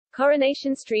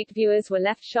Coronation Street viewers were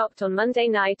left shocked on Monday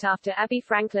night after Abby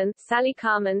Franklin, Sally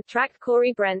Carman, tracked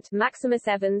Corey Brent, Maximus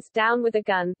Evans, down with a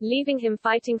gun, leaving him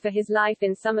fighting for his life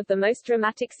in some of the most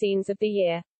dramatic scenes of the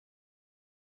year.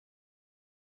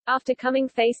 After coming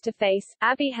face to face,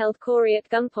 Abby held Corey at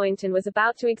gunpoint and was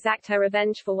about to exact her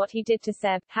revenge for what he did to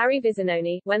Seb, Harry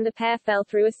Visinoni, when the pair fell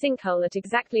through a sinkhole at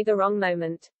exactly the wrong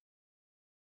moment.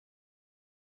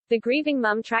 The grieving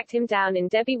mum tracked him down in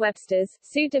Debbie Webster's,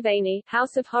 Sue Devaney,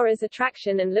 House of Horrors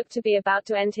attraction and looked to be about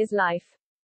to end his life.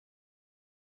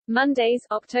 Monday's,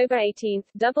 October 18th,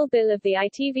 double bill of the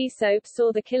ITV soap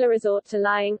saw the killer resort to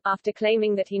lying, after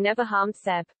claiming that he never harmed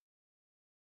Seb.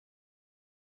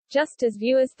 Just as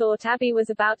viewers thought Abby was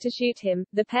about to shoot him,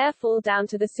 the pair fall down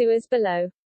to the sewers below.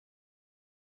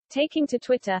 Taking to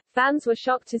Twitter, fans were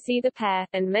shocked to see the pair,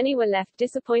 and many were left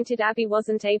disappointed Abby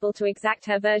wasn't able to exact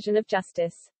her version of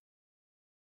justice.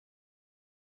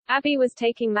 Abby was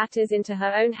taking matters into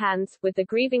her own hands, with the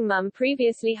grieving mum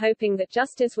previously hoping that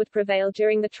justice would prevail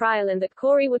during the trial and that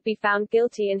Corey would be found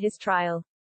guilty in his trial.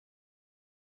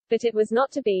 But it was not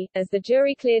to be, as the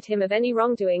jury cleared him of any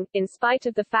wrongdoing, in spite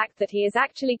of the fact that he is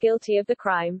actually guilty of the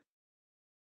crime.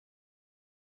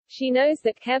 She knows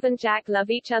that Kev and Jack love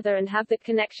each other and have that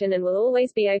connection and will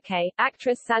always be okay,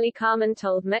 actress Sally Carman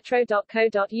told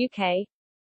Metro.co.uk.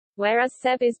 Whereas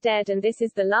Seb is dead and this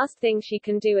is the last thing she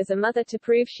can do as a mother to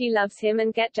prove she loves him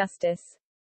and get justice.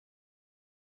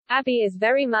 Abby is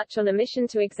very much on a mission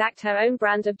to exact her own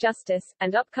brand of justice,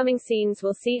 and upcoming scenes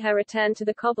will see her return to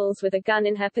the cobbles with a gun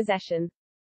in her possession.